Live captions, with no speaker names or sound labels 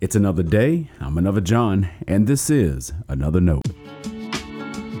It's another day. I'm another John, and this is Another Note.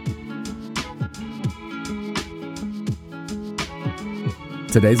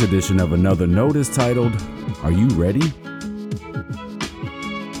 Today's edition of Another Note is titled, Are You Ready?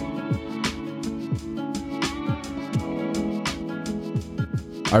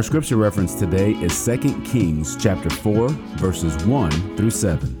 Our scripture reference today is 2 Kings chapter 4, verses 1 through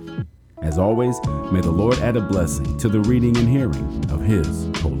 7. As always, may the Lord add a blessing to the reading and hearing of His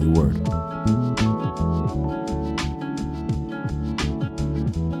holy word.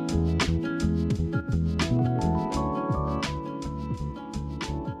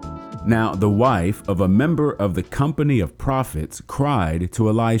 Now, the wife of a member of the company of prophets cried to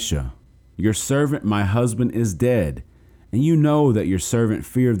Elisha, "Your servant, my husband, is dead, and you know that your servant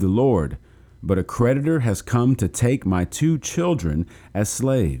feared the Lord, but a creditor has come to take my 2 children as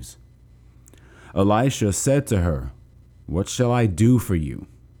slaves." Elisha said to her, "What shall I do for you?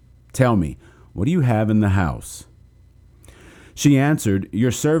 Tell me, what do you have in the house?" She answered,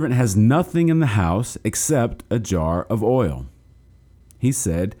 "Your servant has nothing in the house except a jar of oil." He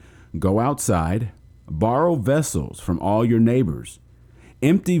said, "Go outside, borrow vessels from all your neighbors,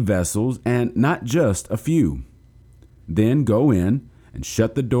 empty vessels and not just a few. Then go in and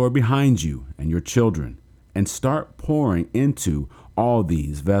shut the door behind you and your children, and start pouring into all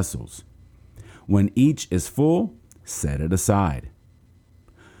these vessels. When each is full, set it aside."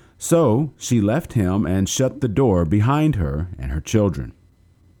 So she left him and shut the door behind her and her children.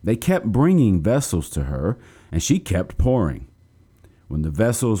 They kept bringing vessels to her, and she kept pouring. When the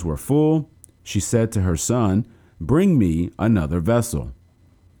vessels were full, she said to her son, "Bring me another vessel."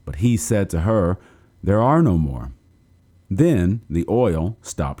 But he said to her, "There are no more." Then the oil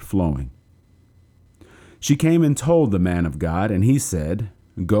stopped flowing. She came and told the man of God, and he said,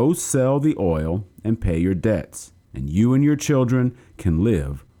 "Go sell the oil and pay your debts, and you and your children can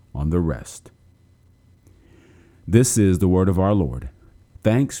live on the rest." This is the word of our Lord.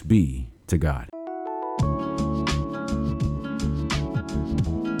 Thanks be to God.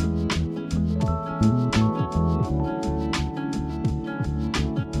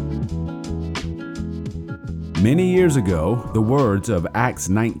 Many years ago, the words of Acts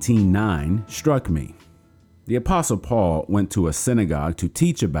 19:9 struck me. The Apostle Paul went to a synagogue to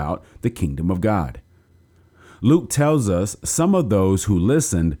teach about the kingdom of God. Luke tells us some of those who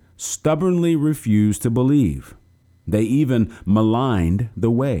listened stubbornly refused to believe. They even maligned the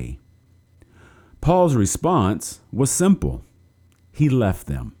way. Paul's response was simple. He left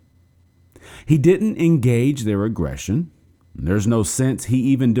them. He didn't engage their aggression. There's no sense he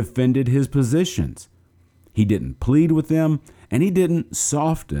even defended his positions. He didn't plead with them, and he didn't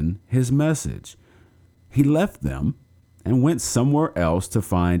soften his message. He left them and went somewhere else to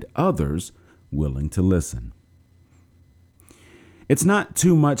find others willing to listen. It's not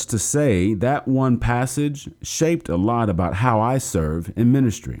too much to say that one passage shaped a lot about how I serve in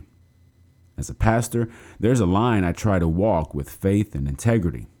ministry. As a pastor, there's a line I try to walk with faith and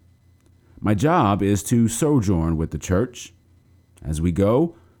integrity. My job is to sojourn with the church. As we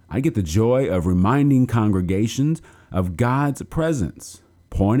go, I get the joy of reminding congregations of God's presence,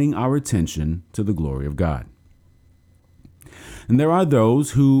 pointing our attention to the glory of God. And there are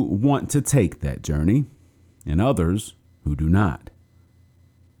those who want to take that journey, and others who do not.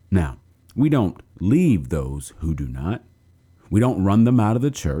 Now, we don't leave those who do not. We don't run them out of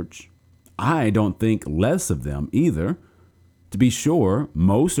the church. I don't think less of them either. To be sure,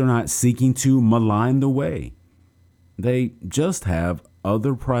 most are not seeking to malign the way. They just have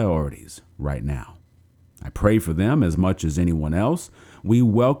other priorities right now. I pray for them as much as anyone else. We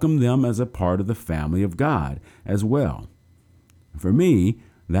welcome them as a part of the family of God as well. For me,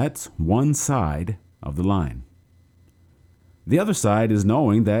 that's one side of the line. The other side is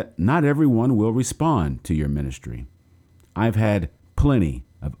knowing that not everyone will respond to your ministry. I've had plenty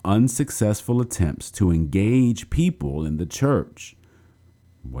of unsuccessful attempts to engage people in the church.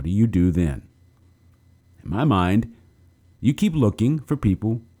 What do you do then? In my mind, you keep looking for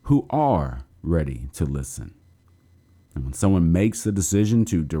people who are ready to listen. And when someone makes a decision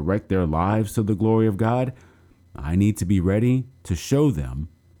to direct their lives to the glory of God, I need to be ready to show them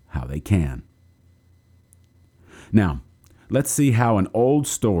how they can. Now, let's see how an old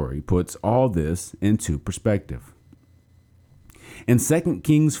story puts all this into perspective. In 2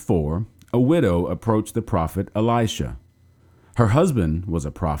 Kings 4, a widow approached the prophet Elisha. Her husband was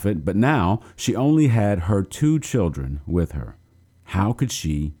a prophet, but now she only had her 2 children with her. How could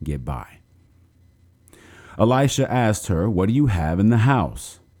she get by? Elisha asked her, "What do you have in the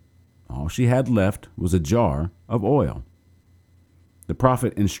house?" All she had left was a jar of oil. The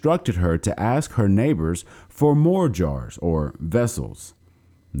prophet instructed her to ask her neighbors for more jars or vessels.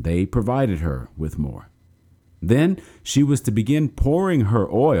 They provided her with more. Then she was to begin pouring her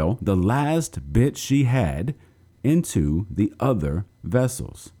oil, the last bit she had, into the other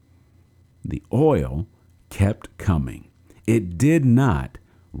vessels. The oil kept coming. It did not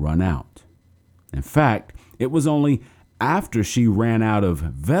run out. In fact, it was only after she ran out of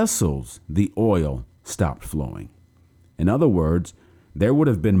vessels the oil stopped flowing. In other words, there would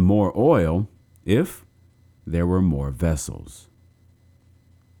have been more oil if there were more vessels.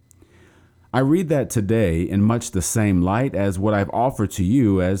 I read that today in much the same light as what I've offered to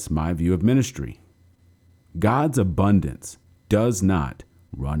you as my view of ministry. God's abundance does not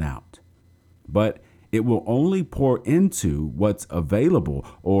run out, but it will only pour into what's available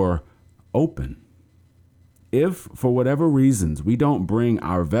or open. If, for whatever reasons, we don't bring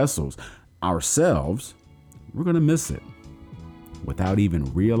our vessels ourselves, we're going to miss it. Without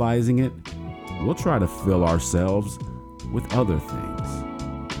even realizing it, we'll try to fill ourselves with other things.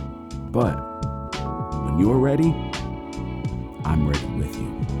 But when you're ready, I'm ready with you.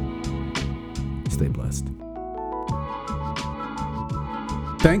 Stay blessed.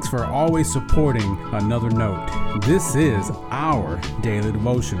 Thanks for always supporting Another Note. This is our daily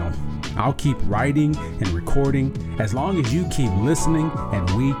devotional. I'll keep writing and recording as long as you keep listening and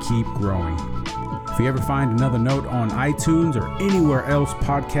we keep growing. If you ever find Another Note on iTunes or anywhere else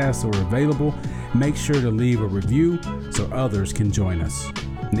podcasts are available, make sure to leave a review so others can join us.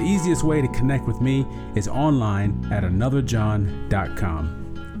 And the easiest way to connect with me is online at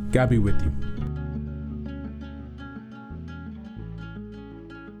anotherjohn.com. God be with you.